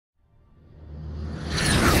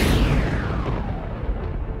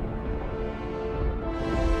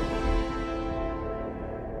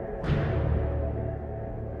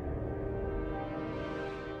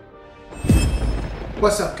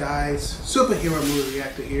What's up, guys? Superhero Movie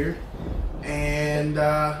Reactor here, and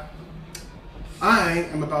I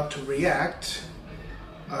am about to react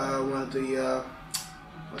one of the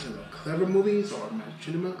what's it, clever movies or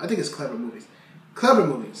machinima? I think it's clever movies. Clever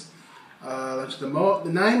movies. The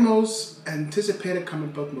 9 most anticipated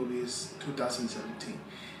comic book movies 2017.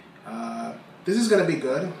 This is gonna be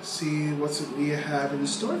good. See what we have in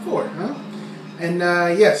store for it, huh? And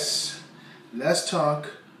yes, let's talk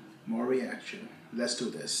more reaction. Let's do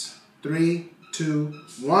this. 3, 2,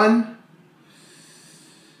 1.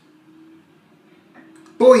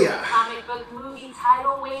 Booyah! Comic book movie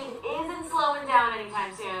tidal wave isn't slowing down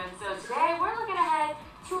anytime soon. So today we're looking ahead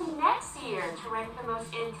to next year to rank the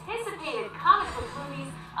most anticipated comic book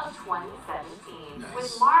movies of 2017. Nice.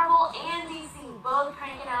 With Marvel and DC both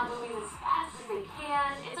cranking out movies as fast as they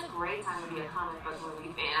can, it's a great time to be a comic book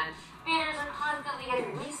movie fan. Theaters are constantly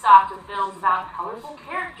getting restocked with films about colorful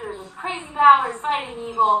characters with crazy powers fighting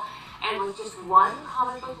evil. And with just one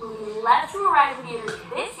comic book movie left to arrive in theaters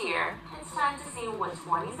this year, it's time to see what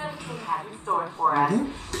 2017 has in store for us.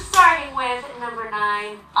 Starting with number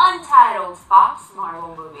 9, Untitled Fox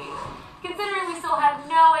Marvel movie. Considering we still have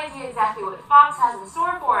no idea exactly what Fox has in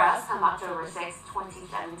store for us come October 6,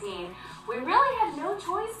 2017, we really had no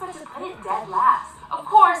choice but to put it dead last. Of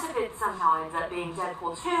course, if it somehow ends up being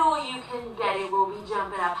Deadpool 2, you can bet it will be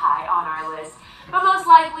jumping up high on our list. But most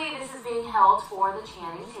likely, this is being held for the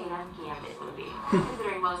Channing Tatum Gambit movie.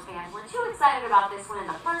 Considering most fans were too excited about this one in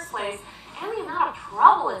the first place, and the amount of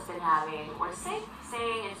trouble it's been having, we're safe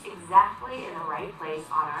saying it's exactly in the right place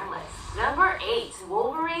on our list. Number 8,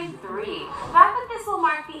 Wolverine 3. The fact that this will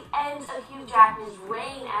mark the end of Hugh Jackman's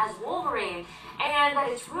reign as Wolverine, and that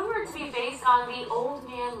it's rumored to be based on the Old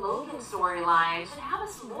Man Logan storyline, should have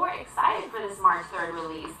us more excited for this March 3rd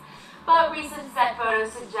release. But recent set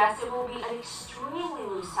photos suggest it will be an extremely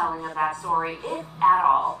loose telling of that story, if at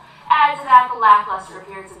all. Add to that the lackluster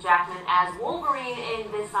appearance of Jackman as Wolverine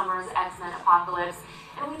in this summer's X-Men Apocalypse,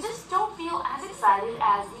 and we just don't feel as excited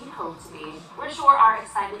as we'd hoped to be. We're sure our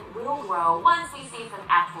excitement will grow once we see some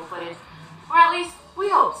actual footage, or at least we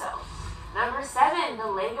hope so. Number 7, the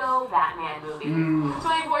Lego Batman movie.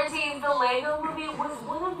 2014's The Lego Movie was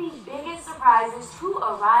one of the biggest surprises to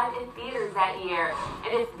arrive in theaters that year.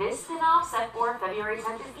 And if this spin-off set for February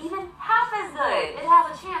 10th is even half as good, it has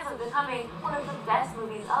a chance of becoming one of the best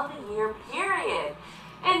movies of the year, period.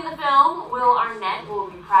 In the film, Will Arnett will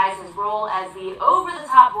reprise his role as the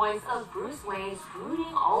over-the-top voice of Bruce Wayne's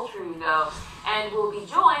brooding alter ego, and will be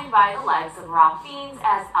joined by the likes of Ralph Fiennes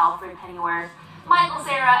as Alfred Pennyworth, Michael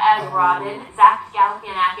Cera as Robin, Zach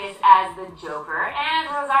Galifianakis as the Joker, and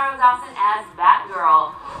Rosario Dawson as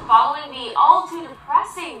Batgirl. Following the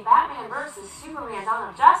all-too-depressing Batman vs. Superman Dawn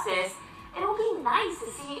of Justice, it'll be nice to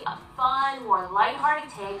see a fun, more lighthearted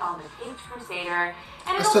take on the Caped Crusader,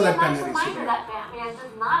 and it'll be a nice reminder that Batman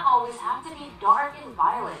does not always have to be dark and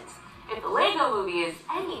violent. If the Lego movie is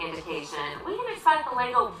any indication, we can expect the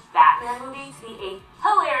Lego Batman movie to be a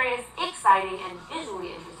hilarious, exciting, and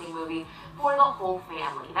visually interesting movie for the whole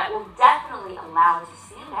family that will definitely allow it to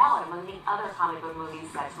stand out among the other comic book movies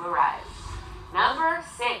set to arrive. Number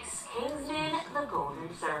 6, Kingsman: The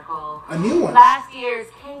Golden Circle. A new one. Last year's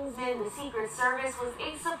Kingsman: The Secret Service was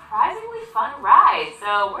a surprisingly fun ride,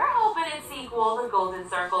 so we're hoping its sequel, The Golden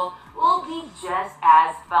Circle, will be just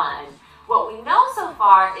as fun. What we know so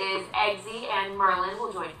far is Eggsy and Merlin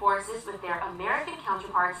will join forces with their American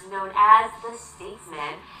counterparts known as the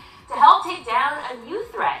Statesmen to help take down a new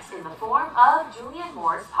threat in the form of Julianne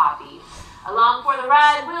Moore's Poppy. Along for the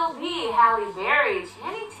ride will be Halle Berry,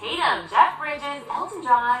 Channing Tatum, Jeff Bridges, Elton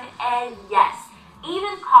John, and yes,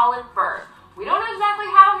 even Colin Firth. We don't know exactly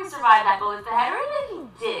how he survived that bullet to the head, or even if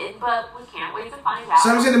he did, but we can't wait to find out. So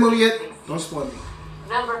I haven't seen the movie yet. Don't spoil me.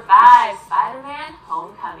 Number 5, Spider-Man: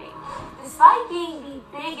 Homecoming. Despite being the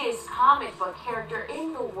biggest comic book character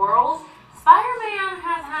in the world, Spider-Man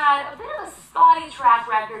has had a bit of a spotty track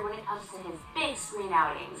record when it comes to his big screen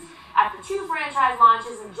outings. After 2 franchise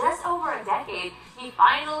launches in just over a decade, he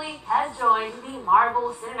finally has joined the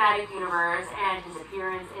Marvel Cinematic Universe, and his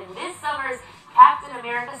appearance in this summer's Captain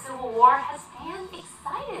America: Civil War has fans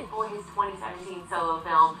excited for his 2017 solo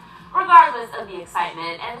film. Regardless of the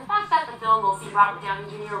excitement and the fact that the film will see Robert Downey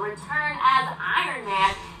Jr. return as Iron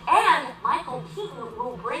Man, and Michael Keaton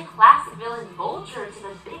will bring classic villain Vulture to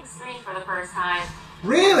the big screen for the first time.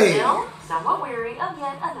 Really? Still somewhat weary of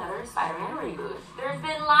yet another Spider-Man reboot. There's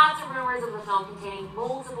been lots of rumors of the film containing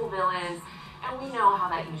multiple villains, and we know how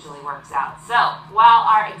that usually works out. So, while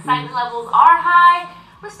our excitement levels are high,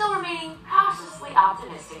 we're still remaining cautiously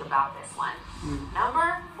optimistic about this one.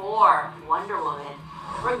 Number 4, Wonder Woman.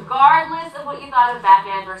 Regardless of what you thought of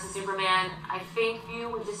Batman vs. Superman, I think few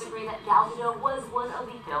would disagree that Gal Gadot was one of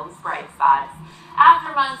the film's bright spots.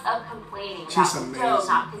 After months of complaining about Gadot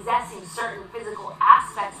not possessing certain physical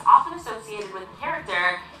aspects often associated with the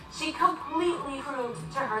character, she completely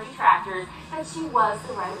proved to her detractors that she was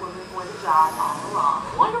the right woman for the job all along.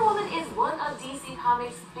 Wonder Woman is one of DC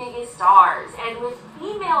Comics' biggest stars, and with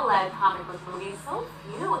female-led comic book movies so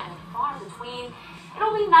few and far between,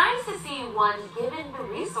 it'll be nice to see one given the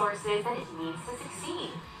resources that it needs to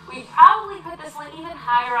succeed. We'd probably put this one even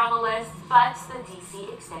higher on the list, but the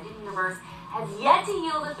DC Extended Universe has yet to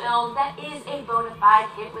yield a film that is a bona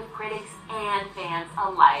fide hit with critics and fans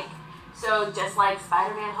alike. So just like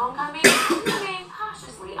Spider-Man Homecoming, we remain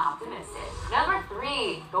cautiously optimistic. Number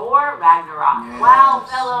 3, Thor Ragnarok. Yes. While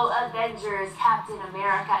fellow Avengers, Captain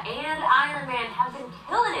America, and Iron Man have been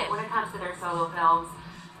killing it when it comes to their solo films,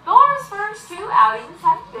 Thor's first 2 outings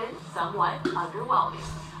have been somewhat underwhelming.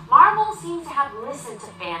 Marvel seems to have listened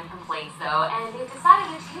to fan complaints though, and they've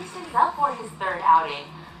decided to change things up for his 3rd outing.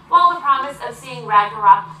 While the promise of seeing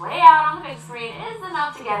Ragnarok play out on the big screen is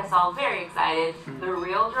enough to get us all very excited, the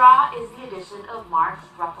real draw is the addition of Mark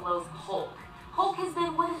Ruffalo's Hulk. Hulk has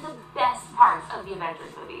been one of the best parts of the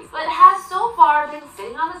Avengers movies, but has so far been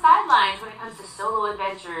sitting on the sidelines when it comes to solo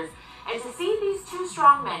adventures. And to see these 2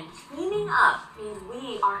 strong men teaming up means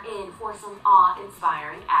we are in for some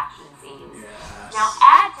awe-inspiring action scenes. Yes. Now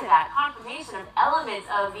add to that confirmation of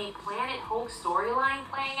elements of the Planet Hulk storyline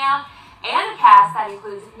playing out, and a cast that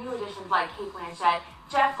includes new additions like Cate Blanchett,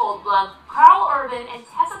 Jeff Goldblum, Carl Urban, and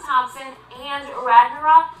Tessa Thompson, and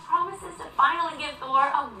Ragnarok promises to finally give Thor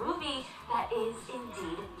a movie that is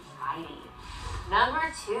indeed mighty.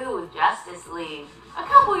 Number 2, Justice League. A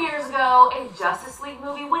couple years ago, a Justice League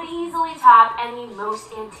movie would easily top any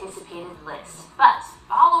most anticipated list. But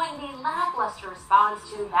following the lackluster response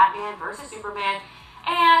to Batman vs. Superman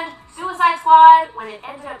and Suicide Squad, when it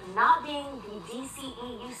ended up not being the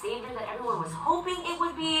DCEU savior that everyone was hoping it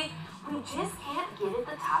would be, we just can't get it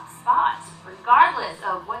the top spot. Regardless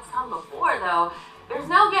of what's come before though, there's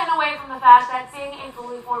no getting away from the fact that seeing a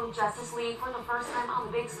fully formed Justice League for the first time on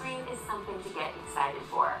the big screen is something to get excited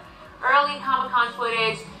for. Early Comic-Con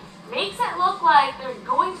footage makes it look like they're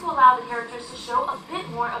going to allow the characters to show a bit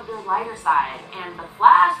more of their lighter side, and The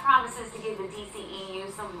Flash promises to give the DCEU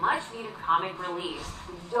some much-needed comic relief.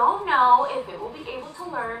 We don't know if it will be able to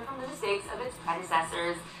learn from the mistakes of its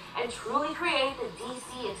predecessors and truly create the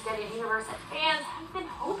DC Extended Universe that fans have been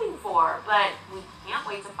hoping for, but we can't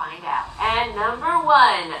wait to find out. And number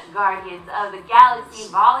 1, Guardians of the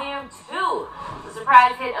Galaxy Volume 2. The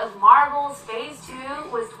surprise hit of Marvel's Phase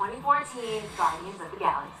 2 was 2014's Guardians of the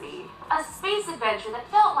Galaxy. A space adventure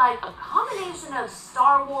that felt like a combination of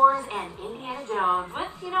Star Wars and Indiana Jones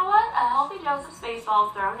with, you know what, a healthy dose of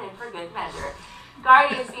Spaceballs thrown in for good measure.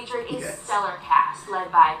 Guardians featured a stellar cast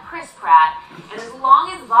led by Chris Pratt, and as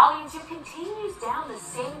long as Volume 2 continues down the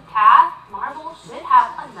same path, Marvel should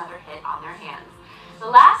have another hit on their hands. The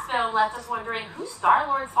last film left us wondering who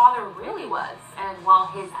Star-Lord's father really was, and while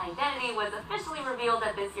his identity was officially revealed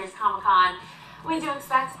at this year's Comic-Con, we do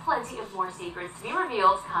expect plenty of more secrets to be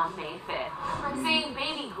revealed come May 5th. From seeing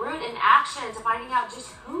Baby Groot in action to finding out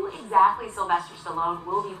just who exactly Sylvester Stallone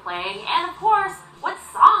will be playing, and of course, what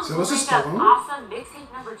songs will make up awesome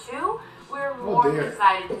mixtape number 2, we're more than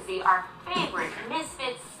excited to see our favorite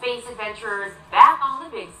Misfits space adventurers back on the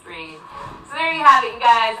big screen. So there you have it, you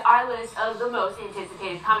guys, our list of the most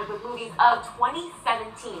anticipated comic book movies of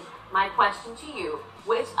 2017. My question to you,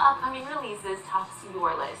 which upcoming releases tops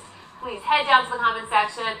your list? Please head down to the comment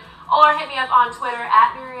section or hit me up on Twitter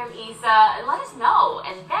at Miriam Issa and let us know.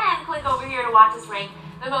 And then click over here to watch us rank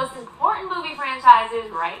the most important movie franchises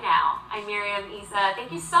right now. I'm Miriam Issa.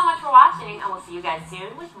 Thank you so much for watching, and we'll see you guys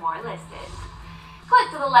soon with more listed. Click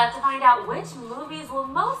to the left to find out which movies will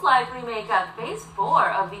most likely make up Phase 4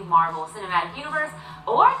 of the Marvel Cinematic Universe,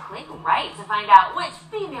 or click right to find out which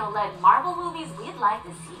female-led Marvel movies we'd like to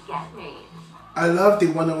see get made. I love the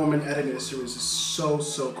Wonder Woman animated series. It's so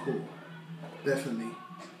cool. Definitely.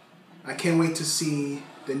 I can't wait to see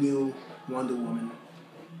the new Wonder Woman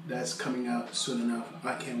that's coming out soon enough.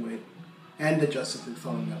 I can't wait. And the Justice League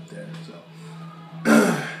following up there. So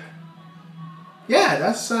yeah,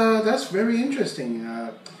 that's very interesting.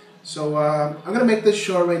 So I'm gonna make this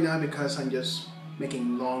short right now because I'm just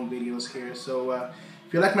making long videos here. So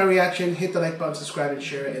if you like my reaction, hit the like button, subscribe, and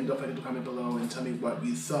share, and don't forget to comment below and tell me what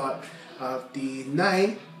you thought of the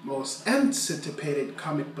 9 most anticipated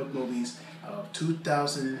comic book movies of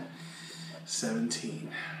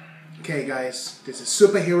 2017. Okay, guys, this is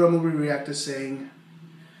Superhero Movie Reactor saying,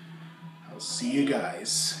 I'll see you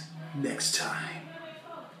guys next time.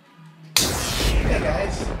 Hey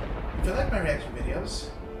guys, if you like my reaction videos,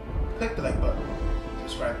 click the like button,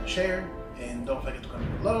 subscribe and share, and don't forget to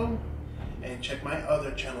comment below, and check my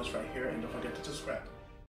other channels right here, and don't forget to subscribe.